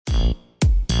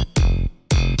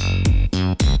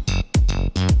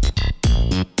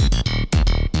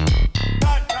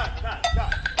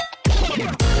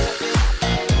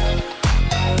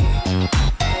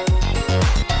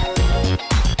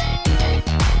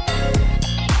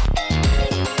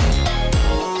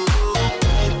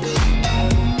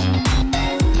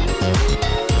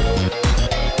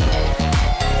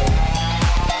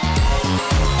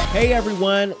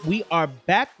everyone. We are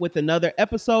back with another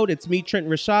episode. It's me, Trent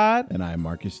Rashad. And I'm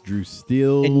Marcus Drew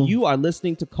Steele. And you are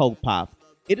listening to Cold Pop.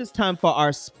 It is time for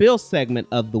our spill segment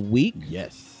of the week.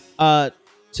 Yes. Today,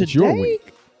 It's your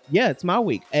week. Yeah, it's my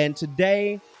week. And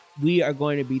today we are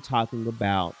going to be talking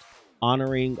about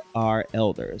honoring our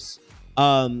elders.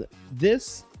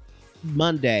 This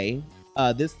Monday,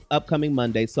 this upcoming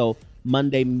Monday, so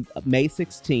Monday, May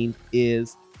 16th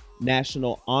is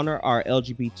National Honor Our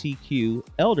LGBTQ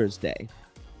Elders Day.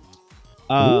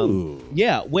 Ooh.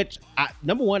 Yeah, which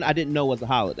number one, I didn't know was a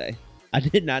holiday. I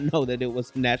did not know that it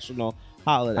was a national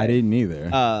holiday. I didn't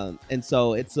either. And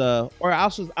so it's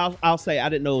I'll say I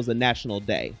didn't know it was a national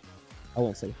day. I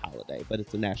won't say holiday, but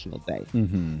it's a national day.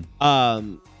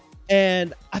 Mm-hmm.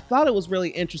 And I thought it was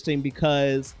really interesting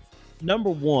because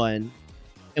number one,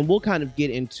 and we'll kind of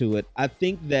get into it. I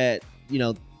think that,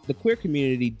 the queer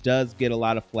community does get a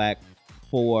lot of flack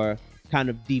for kind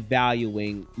of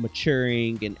devaluing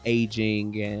maturing and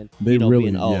aging and being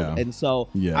old. Yeah. And so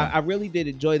Yeah. I really did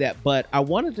enjoy that. But I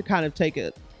wanted to kind of take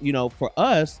it, for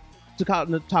us to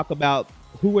kind of talk about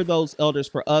who were those elders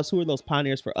for us, who were those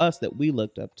pioneers for us that we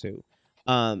looked up to.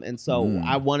 And so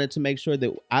I wanted to make sure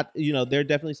that there are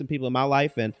definitely some people in my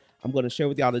life, and I'm going to share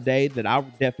with y'all today that I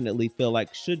definitely feel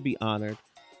like should be honored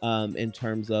in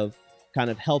terms of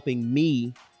kind of helping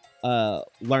me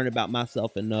learn about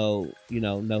myself and know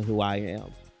who I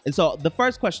am. And so the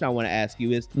first question I want to ask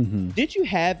you is, did you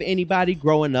have anybody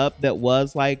growing up that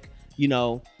was like,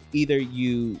 either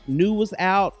you knew was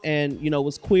out and,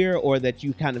 was queer, or that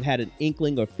you kind of had an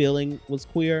inkling or feeling was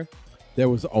queer? That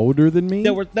was older than me?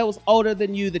 That was older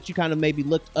than you, that you kind of maybe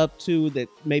looked up to, that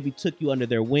maybe took you under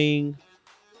their wing?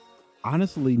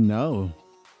 Honestly, no.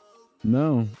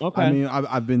 Okay. I mean,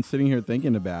 I've been sitting here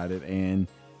thinking about it, and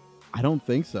I don't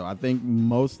think so. I think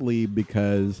mostly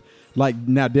because,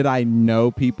 now, did I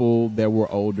know people that were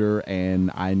older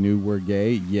and I knew were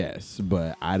gay? Yes,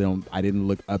 but I didn't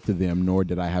look up to them, nor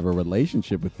did I have a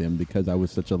relationship with them because I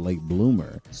was such a late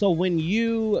bloomer. So when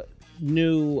you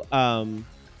knew,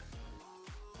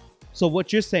 so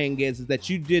what you're saying is that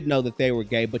you did know that they were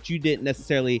gay, but you didn't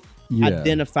necessarily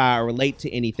identify or relate to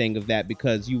anything of that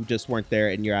because you just weren't there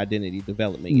in your identity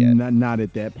development yet. Not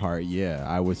at that part. Yeah,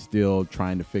 I was still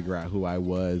trying to figure out who I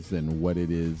was and what it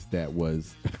is that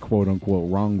was quote unquote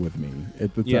wrong with me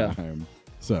at the time.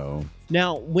 So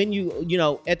now, when you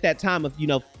at that time of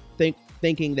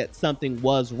thinking that something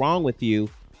was wrong with you,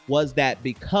 was that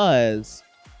because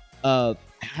of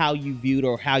how you viewed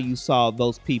or how you saw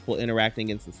those people interacting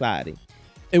in society?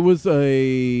 It was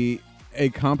a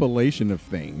compilation of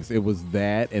things. It was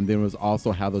that, and then it was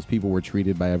also how those people were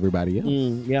treated by everybody else.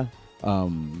 Yeah.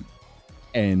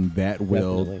 And that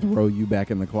will throw you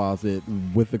back in the closet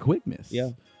with the quickness. Yeah.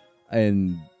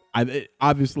 And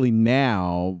obviously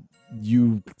now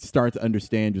you start to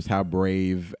understand just how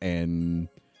brave and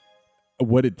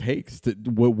what it takes to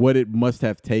what it must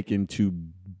have taken to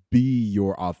be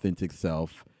your authentic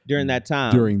self during that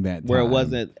time where it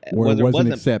wasn't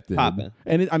accepted popping.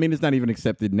 And it's not even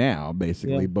accepted now,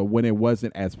 basically, but when it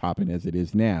wasn't as popping as it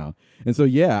is now. And so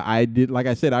I did, like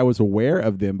I said, I was aware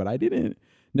of them, but I didn't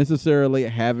necessarily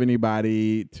have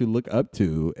anybody to look up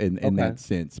to in that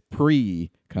sense pre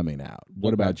coming out.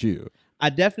 What about you?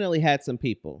 I definitely had some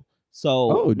people.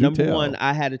 So number one,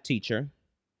 I had a teacher,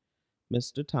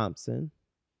 Mr. Thompson,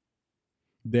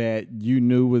 that you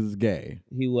knew was gay.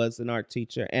 He was an art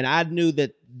teacher, and I knew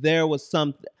that there was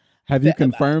some. Have you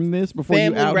confirmed this before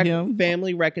you out him?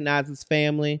 Family recognizes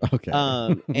family. Okay.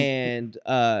 And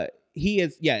he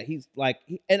is, he's like,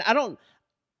 and I don't.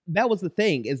 That was the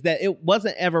thing, is that it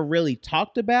wasn't ever really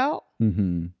talked about,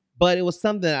 but it was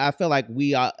something I feel like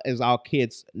we as all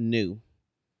kids knew.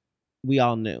 We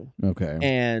all knew. Okay.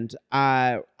 And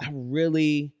I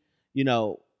really,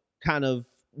 kind of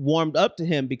warmed up to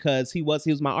him because he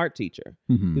was my art teacher.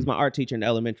 He was my art teacher in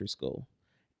elementary school,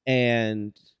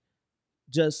 and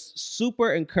just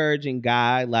super encouraging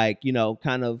guy. Like,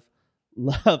 kind of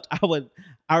loved.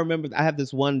 I remember I have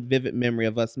this one vivid memory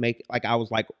of us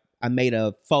I made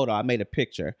a photo, I made a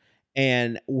picture,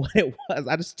 and what it was,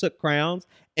 I just took crayons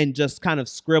and just kind of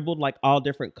scribbled like all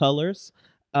different colors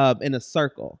in a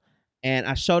circle, and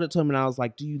I showed it to him, and I was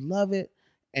like, "Do you love it?"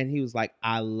 And he was like,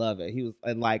 "I love it." He was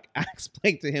like, I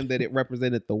explained to him that it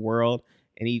represented the world,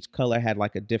 and each color had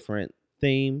like a different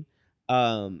theme.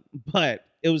 But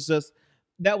it was just,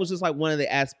 that was just like one of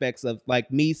the aspects of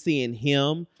like me seeing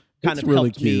him kind of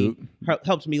really cute.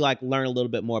 helped me like learn a little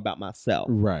bit more about myself.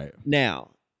 Right.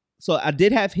 Now, so I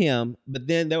did have him, but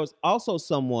then there was also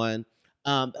someone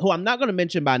who I'm not going to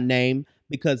mention by name,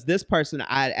 because this person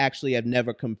I actually have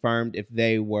never confirmed if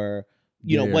they were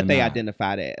you know, They're what they not.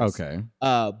 identified as. Okay.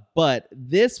 But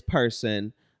this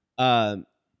person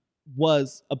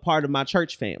was a part of my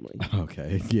church family.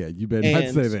 Okay. Yeah, you better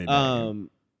not say that name.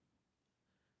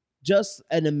 Just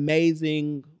an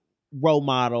amazing role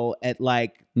model at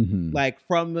like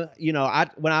from, you know,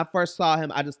 when I first saw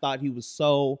him, I just thought he was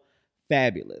so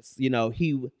fabulous. You know,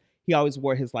 he always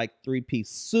wore his like 3-piece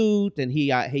suit, and he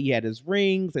had his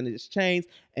rings and his chains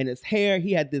and his hair.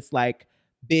 He had this like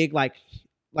big like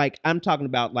I'm talking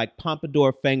about like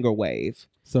pompadour finger wave.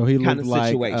 So he kind looked of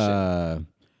like situation.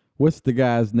 What's the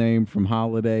guy's name from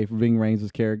Holiday, from Ving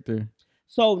Rhames' character?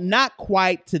 So not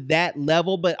quite to that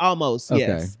level, but almost,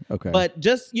 yes. Okay. But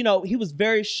just, you know, he was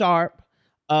very sharp.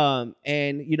 And,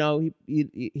 you know,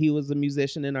 he was a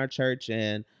musician in our church,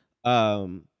 and I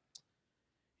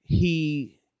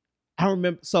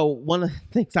remember, so one of the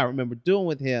things I remember doing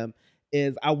with him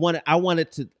is I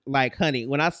wanted to, like, honey,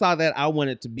 when I saw that, I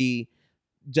wanted to be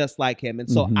just like him. And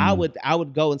so I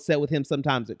would go and sit with him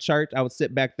sometimes at church. I would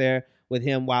sit back there with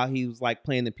him while he was like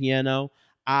playing the piano.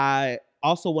 I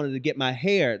also wanted to get my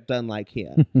hair done like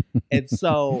him. And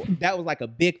so that was like a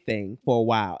big thing for a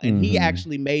while. And he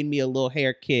actually made me a little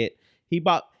hair kit.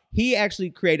 He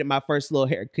actually created my first little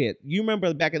hair kit. You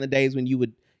remember back in the days when you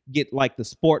would get like the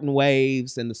sporting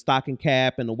waves and the stocking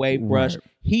cap and the wave brush.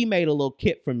 He made a little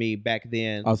kit for me back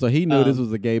then. Oh, so he knew this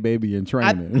was a gay baby in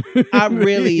training. I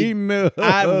really, he knew.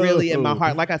 I really in my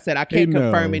heart, like I said, I can't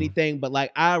confirm anything, but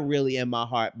like I really in my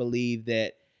heart believe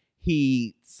that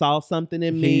he saw something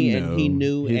in me, and he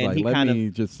knew, He's and like, he let kind me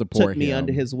of just support took me him.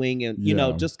 under his wing, and you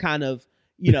know, just kind of,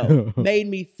 you know, made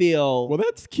me feel well,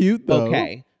 that's cute though.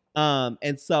 Okay.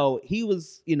 And so he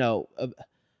was, you know, a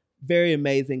very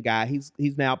amazing guy.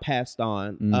 He's now passed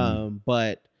on.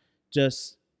 But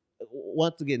just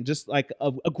once again, just like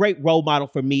a great role model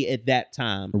for me at that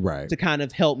time, right? To kind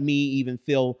of help me even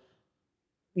feel,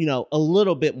 you know, a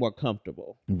little bit more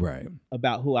comfortable, right,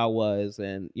 about who I was,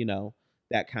 and you know,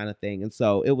 that kind of thing. And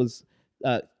so it was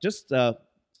just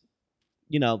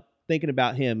you know, thinking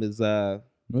about him is well,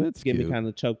 that's getting cute. me kind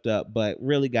of choked up, but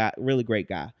really great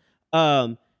guy.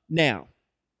 Now,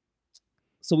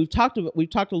 so we've talked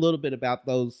a little bit about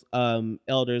those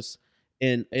elders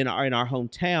in our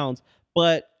hometowns,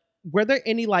 but were there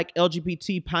any like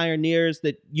LGBT pioneers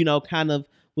that, you know, kind of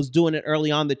was doing it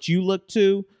early on that you looked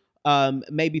to,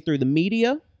 maybe through the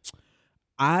media?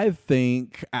 I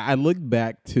think I look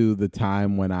back to the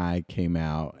time when I came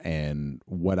out, and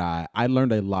what I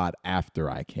learned a lot after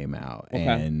I came out. Okay.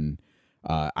 And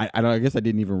I guess I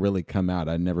didn't even really come out.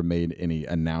 I never made any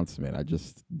announcement. I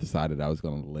just decided I was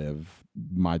going to live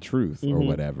my truth or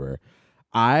whatever.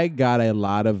 I got a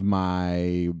lot of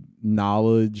my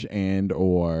knowledge and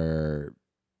or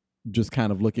just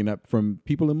kind of looking up from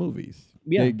people in movies.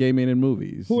 Yeah. Gay men in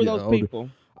movies. Who are those people?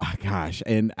 Oh, gosh,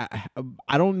 and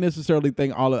I don't necessarily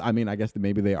think I mean, I guess that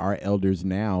maybe they are elders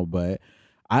now, but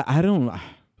I don't.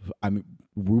 I mean,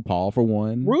 RuPaul for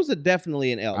one. Ru's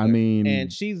definitely an elder. I mean,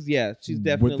 and she's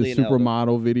definitely with the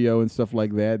supermodel video and stuff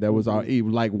like that. That was all,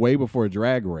 like way before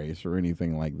Drag Race or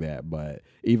anything like that. But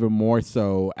even more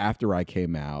so after I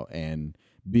came out and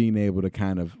being able to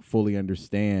kind of fully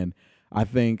understand. I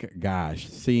think, gosh,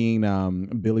 seeing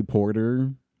Billy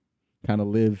Porter kind of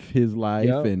live his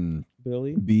life and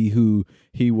Billy be who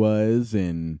he was,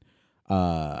 and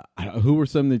who were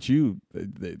some that you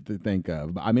think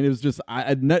of? I mean, it was just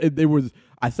I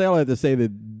say all that to say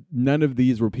that none of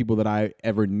these were people that I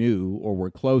ever knew or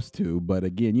were close to. But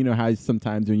again, you know how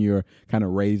sometimes when you're kind of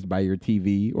raised by your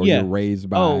TV or you're raised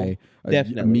by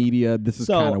media, this is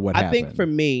kind of what happened. I think for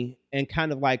me, and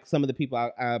kind of like some of the people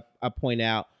I point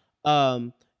out,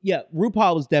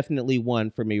 RuPaul was definitely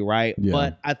one for me, right? Yeah.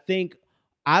 But I think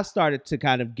I started to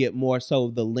kind of get more so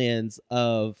the lens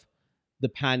of the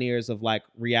pioneers of like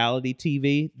reality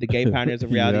TV, the gay pioneers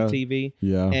of reality TV.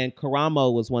 Yeah. And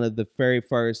Karamo was one of the very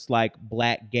first like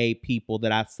Black gay people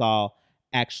that I saw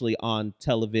actually on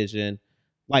television,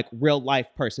 like real life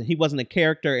person. He wasn't a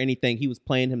character or anything. He was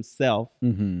playing himself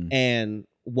and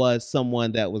was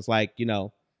someone that was like, you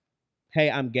know, hey,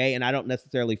 I'm gay and I don't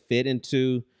necessarily fit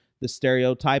into the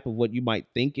stereotype of what you might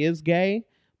think is gay,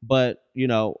 but you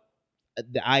know,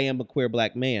 I am a queer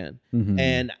Black man.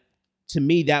 And to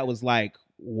me, that was like,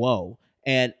 whoa.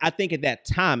 And I think at that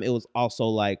time, it was also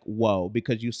like, whoa,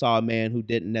 because you saw a man who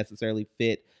didn't necessarily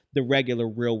fit the regular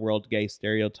real world gay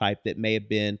stereotype that may have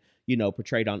been, you know,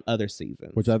 portrayed on other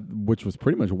seasons. Which was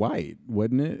pretty much white,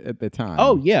 wasn't it, at the time?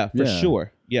 Oh, yeah, for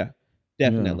sure. Yeah,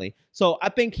 definitely. Yeah. So I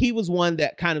think he was one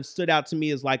that kind of stood out to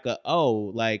me as like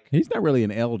he's not really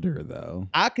an elder, though.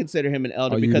 I consider him an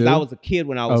elder because I was a kid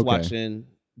when I was watching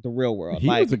the real world. He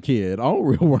like, was a kid on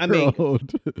Real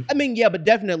World. I mean, yeah, but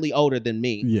definitely older than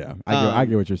me. Yeah, I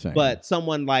get what you're saying. But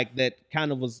someone like that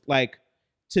kind of was like,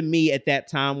 to me at that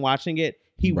time watching it,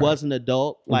 he was an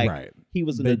adult. Like he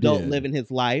was an adult living his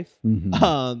life.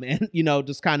 And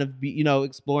just kind of be,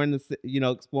 exploring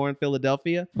exploring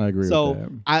Philadelphia. I agree with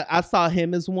that. I saw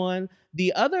him as one.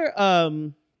 The other,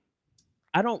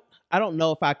 I don't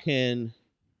know if I can.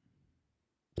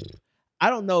 I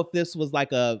don't know if this was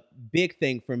like a big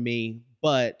thing for me,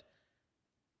 but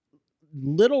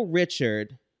Little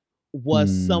Richard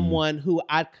was someone who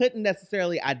I couldn't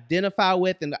necessarily identify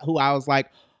with, and who I was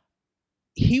like,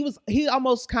 he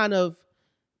almost kind of,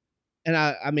 and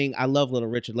I mean, I love Little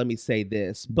Richard. Let me say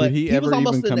this, but did he ever was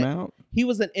almost even come out? He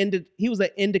was an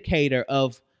indicator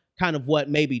of kind of what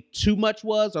maybe too much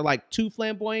was, or like too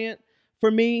flamboyant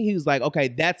for me. He was like,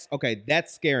 that's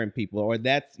scaring people, or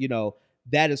that's,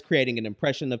 that is creating an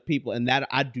impression of people, and that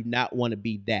I do not want to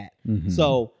be that.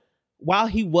 So while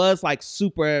he was like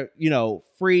super,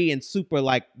 free and super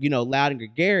like, loud and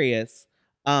gregarious,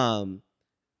 I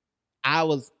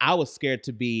was scared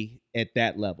to be at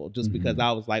that level, just because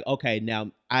I was like, okay, now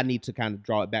I need to kind of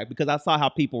draw it back, because I saw how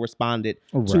people responded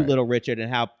to Little Richard,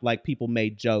 and how like people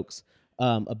made jokes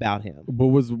about him.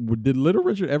 But did Little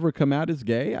Richard ever come out as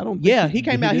gay? I don't think Yeah, he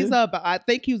came out. He's I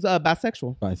think he was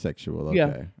bisexual. Bisexual, okay.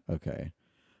 Yeah. Okay.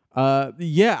 I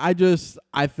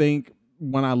think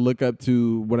when I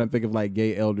think of like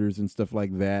gay elders and stuff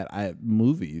like that,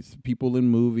 people in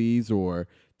movies or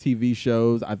TV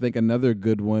shows. I think another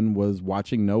good one was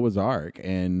watching Noah's Ark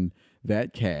and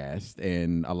that cast,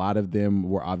 and a lot of them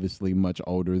were obviously much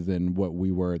older than what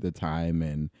we were at the time,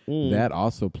 and that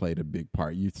also played a big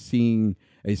part. You're seeing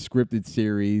a scripted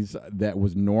series that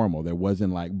was normal, that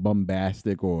wasn't like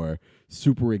bombastic or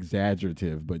super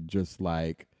exaggerative, but just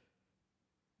like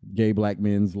gay black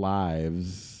men's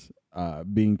lives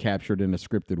being captured in a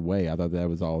scripted way. I thought that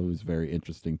was always very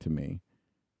interesting to me.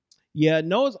 Yeah,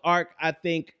 Noah's Ark, I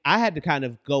think I had to kind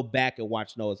of go back and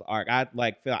watch Noah's Ark. I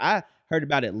heard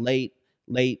about it late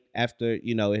after,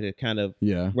 it had kind of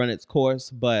run its course,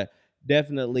 but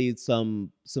definitely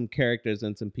some characters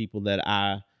and some people that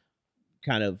I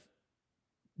kind of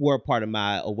were part of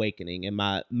my awakening and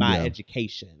my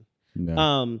education. Yeah.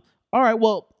 All right,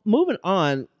 well, moving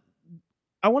on,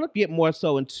 I want to get more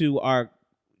so into our,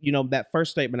 that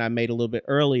first statement I made a little bit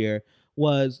earlier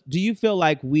was, do you feel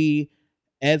like we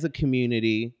as a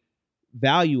community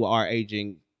value our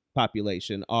aging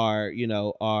population, our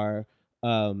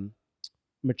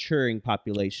maturing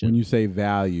population? When you say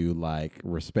value, like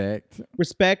respect,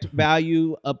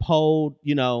 value, uphold,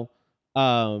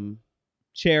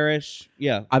 cherish.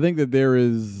 Yeah. I think that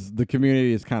the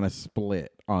community is kind of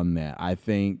split on that. I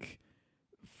think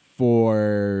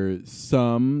for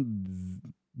some,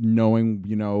 knowing,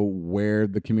 where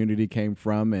the community came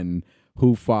from and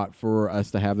who fought for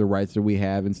us to have the rights that we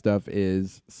have and stuff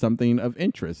is something of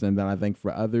interest. And then I think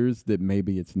for others that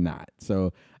maybe it's not.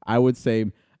 So I would say,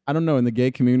 I don't know, in the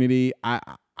gay community,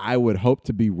 I would hope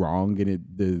to be wrong,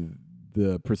 and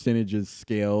the percentages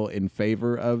scale in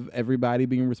favor of everybody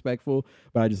being respectful,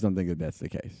 but I just don't think that that's the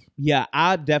case. Yeah,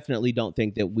 I definitely don't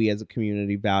think that we as a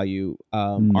community value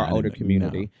our older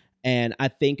community. No. And I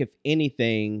think if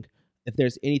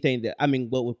there's anything that, I mean,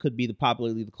 what could be the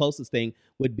closest thing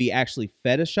would be actually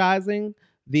fetishizing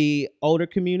the older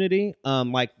community.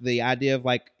 Like the idea of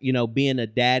like, being a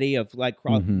daddy, of like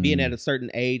being at a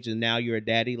certain age and now you're a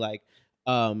daddy. Like,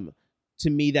 to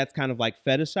me, that's kind of like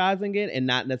fetishizing it and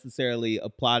not necessarily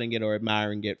applauding it or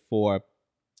admiring it for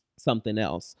something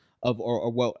else of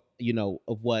what,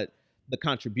 of what the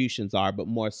contributions are, but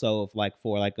more so of like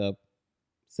for like a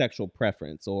sexual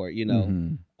preference or,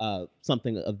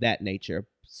 something of that nature.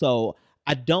 So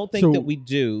I don't think that we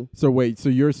do. So wait, so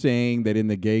you're saying that in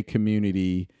the gay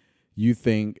community, you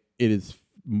think it is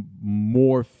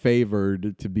more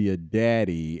favored to be a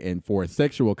daddy and for a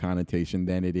sexual connotation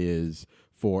than it is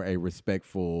for a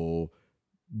respectful,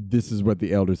 this is what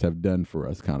the elders have done for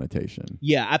us connotation?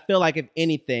 Yeah, I feel like if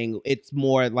anything, it's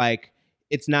more like,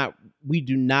 it's not, we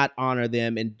do not honor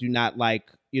them and do not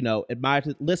like, admire,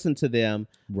 listen to them.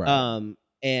 Right.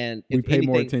 And we pay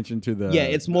more attention to the,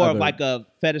 it's more of like a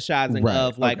fetishizing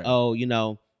of like,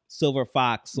 silver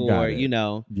fox or,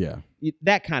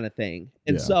 that kind of thing.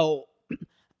 And so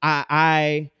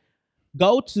I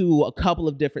go to a couple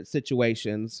of different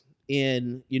situations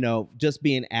in, just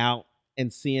being out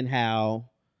and seeing how,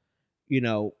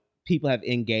 people have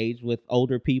engaged with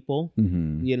older people,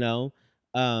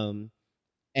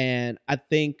 and I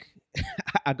think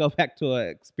I go back to an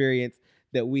experience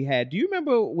that we had. Do you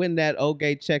remember when that old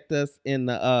gay checked us in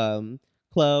the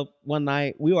club one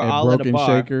night? We were all at a bar.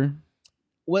 Shaker?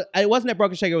 it wasn't at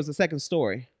Broken Shaker. It was the second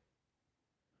story.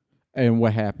 And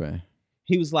what happened?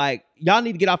 He was like, y'all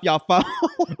need to get off y'all phones.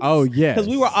 Oh, yes. Because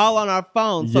we were all on our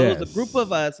phones. So Yes. it was a group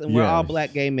of us, and we're all Yes.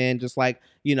 black gay men, just like,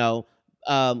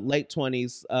 late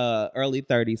 20s, early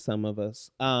 30s, some of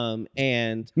us.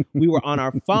 And we were on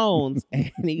our phones,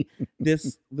 and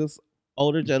this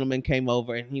older gentleman came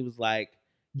over, and he was like,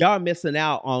 y'all are missing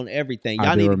out on everything. I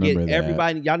Y'all do need to remember get that.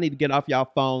 everybody, y'all need to get off y'all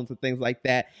phones and things like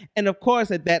that. And of course,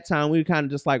 at that time, we were kind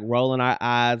of just like rolling our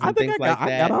eyes and things like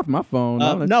that. I got off my phone.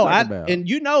 No,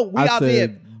 we all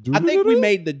did. I think we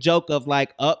made the joke of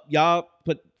like, y'all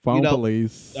put phone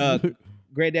police.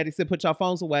 Granddaddy said, put your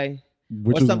phones away.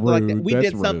 Which or is something rude. like that. We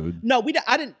That's did something. rude. No,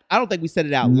 I don't think we said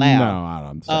it out loud. No,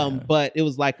 I'm saying. But it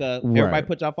was like everybody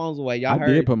put your phones away. Y'all I heard.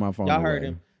 did put my phone Y'all away. heard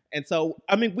him. And so,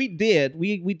 I mean, we did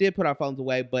put our phones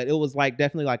away, but it was like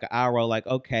definitely like an eye roll, like,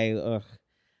 okay,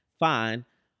 fine.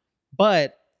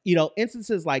 But,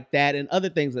 instances like that and other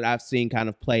things that I've seen kind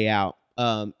of play out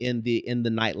in the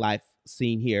nightlife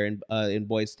scene here in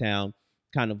Boys Town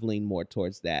kind of lean more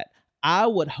towards that. I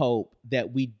would hope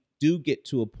that we do get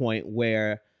to a point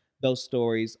where those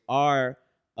stories are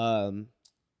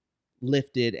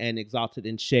lifted and exalted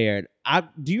and shared.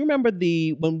 Do you remember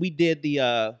when we did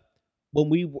when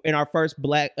we in our first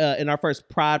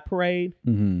Pride Parade?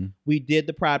 Mm-hmm. We did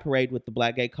the Pride Parade with the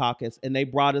Black Gay Caucus, and they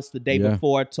brought us the day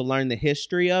before to learn the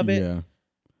history of it. Yeah.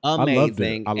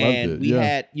 Amazing. I loved it. And we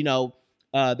had,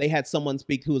 they had someone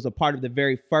speak who was a part of the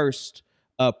very first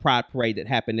Pride Parade that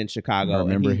happened in Chicago. I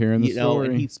remember hearing the story.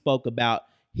 And he spoke about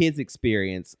his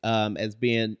experience as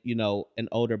being, an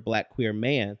older Black queer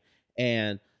man.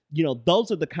 And,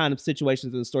 those are the kind of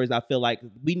situations and stories I feel like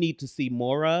we need to see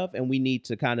more of, and we need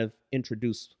to kind of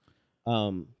introduce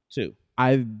to.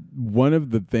 One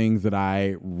of the things that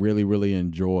I really, really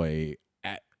enjoy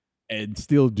and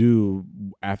still do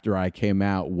after I came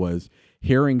out was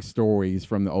hearing stories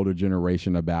from the older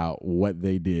generation about what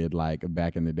they did like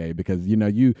back in the day, because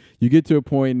you get to a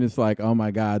point and it's like, oh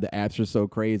my God, the apps are so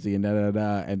crazy and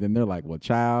and then they're like, well,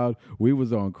 child, we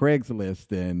was on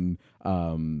Craigslist and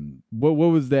what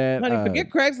was that? Honey, forget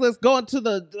Craigslist. Going to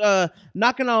the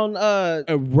knocking on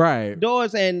right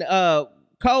doors and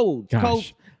codes. Gosh.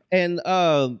 Codes and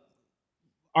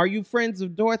are you friends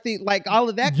of Dorothy? Like all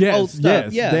of that yes, old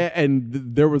stuff. Yes. Yeah.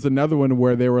 There was another one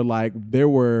where they were like, there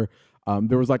was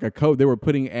like a code. They were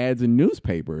putting ads in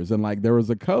newspapers, and like there was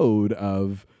a code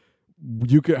of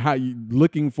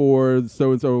looking for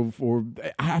so and so for.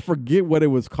 I forget what it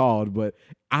was called, but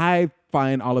I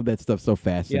find all of that stuff so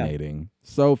fascinating. Yeah.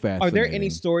 So fascinating. Are there any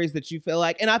stories that you feel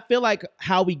like? And I feel like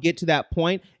how we get to that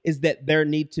point is that there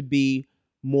need to be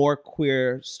more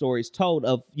queer stories told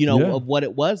of of what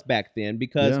it was back then,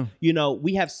 because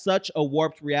we have such a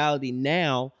warped reality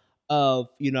now of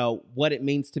what it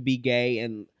means to be gay,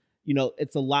 and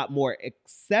it's a lot more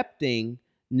accepting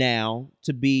now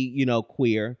to be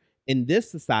queer in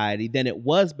this society than it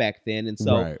was back then. And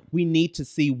so we need to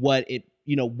see what it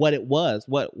what it was,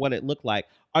 what it looked like.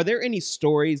 Are there any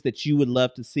stories that you would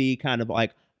love to see kind of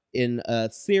like in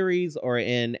a series or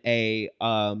in a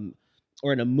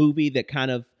movie that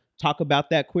kind of talk about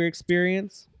that queer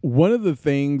experience? One of the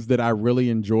things that I really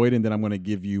enjoyed, and then I'm going to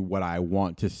give you what I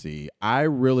want to see. I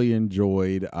really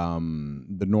enjoyed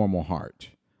The Normal Heart.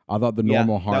 I thought The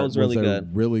Normal Heart was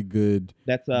really good.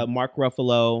 That's Mark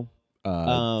Ruffalo,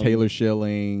 Taylor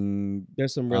Schilling.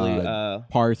 There's some really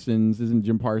Parsons. Isn't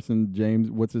Jim Parsons? James,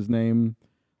 what's his name?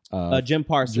 Jim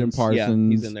Parsons. Jim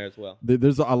Parsons. Yeah, he's in there as well.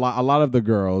 There's a lot of the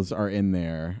girls are in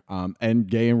there, and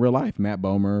gay in real life. Matt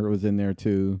Bomer was in there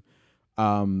too.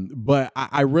 But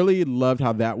I really loved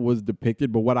how that was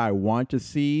depicted. But what I want to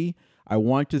see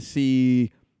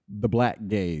the Black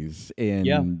gays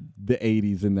in the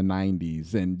 80s and the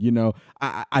 90s. And,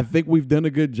 I think we've done a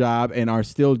good job and are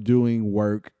still doing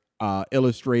work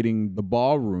illustrating the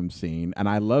ballroom scene. And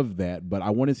I love that. But I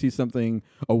want to see something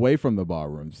away from the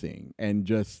ballroom scene and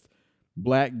just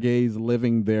Black gays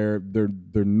living their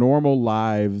normal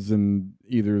lives in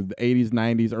either the 80s,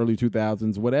 90s, early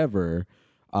 2000s, whatever.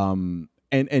 And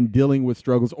dealing with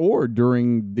struggles or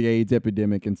during the AIDS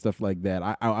epidemic and stuff like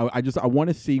that. I want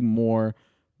to see more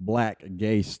Black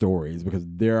gay stories because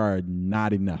there are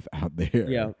not enough out there.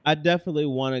 Yeah, I definitely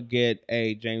want to get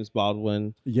a James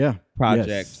Baldwin project.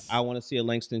 Yes. I want to see a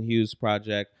Langston Hughes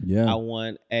project. Yeah, I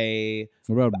want a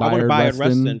Bayard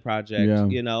Rustin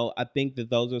project. Yeah. I think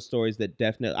that those are stories that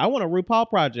definitely. I want a RuPaul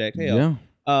project. Hell.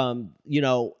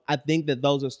 Yeah. I think that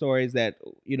those are stories that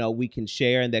we can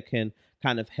share and that can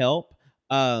kind of help.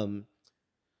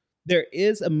 There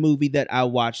is a movie that I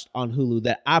watched on Hulu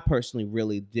that I personally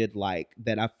really did like,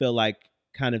 that I feel like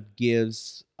kind of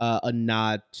gives a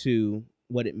nod to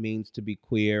what it means to be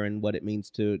queer and what it means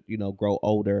to, grow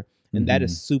older. And that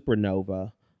is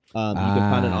Supernova. You can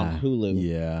find it on Hulu.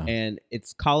 Yeah. And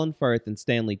it's Colin Firth and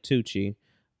Stanley Tucci,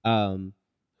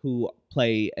 who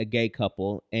play a gay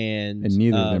couple. And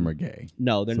neither of them are gay.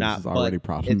 No, they're not. It's already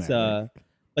problematic.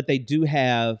 But they do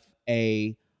have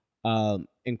a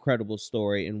incredible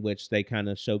story in which they kind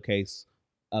of showcase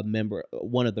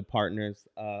one of the partners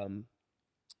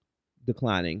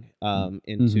declining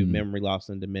into memory loss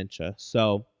and dementia.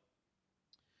 So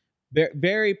very,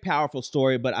 very powerful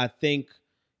story, but I think,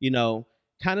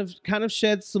 kind of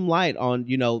sheds some light on,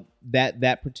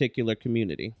 that particular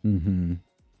community.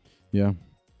 Yeah.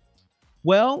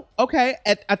 Well, okay.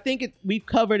 I think we've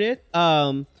covered it.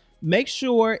 Make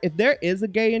sure if there is a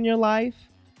gay in your life,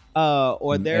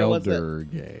 or an there was elder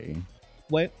gay.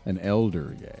 What? An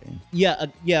elder gay. Yeah,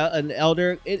 an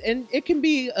elder, and it can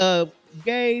be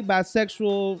gay,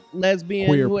 bisexual, lesbian,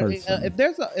 queer person. If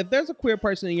there's a queer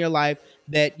person in your life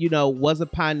that was a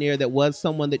pioneer, that was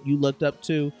someone that you looked up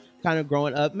to, kind of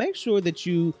growing up, make sure that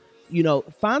you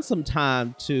find some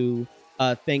time to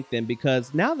thank them,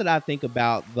 because now that I think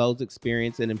about those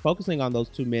experiences and focusing on those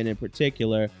two men in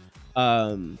particular,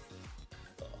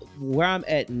 where I'm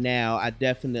at now, I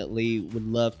definitely would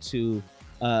love to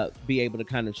be able to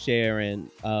kind of share and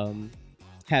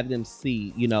have them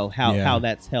see, how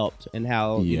that's helped and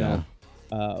how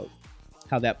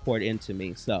how that poured into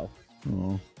me. So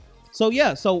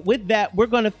with that, we're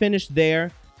going to finish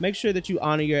there. Make sure that you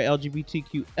honor your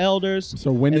LGBTQ elders.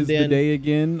 So when is the day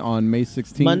again? On May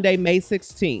 16th? Monday, May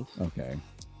 16th. Okay.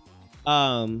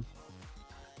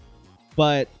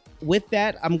 But with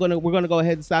that, we're gonna go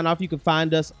ahead and sign off. You can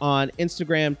find us on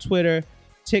Instagram, Twitter,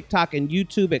 TikTok, and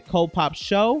YouTube at Cold Pop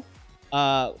Show.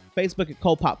 Facebook at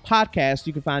Cold Pop Podcast.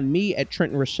 You can find me at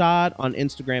Trenton Rashad on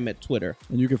Instagram, at Twitter.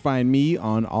 And you can find me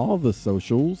on all the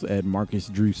socials at Marcus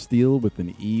Drew Steele with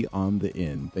an E on the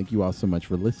end. Thank you all so much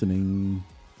for listening.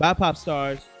 Bye, pop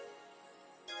stars.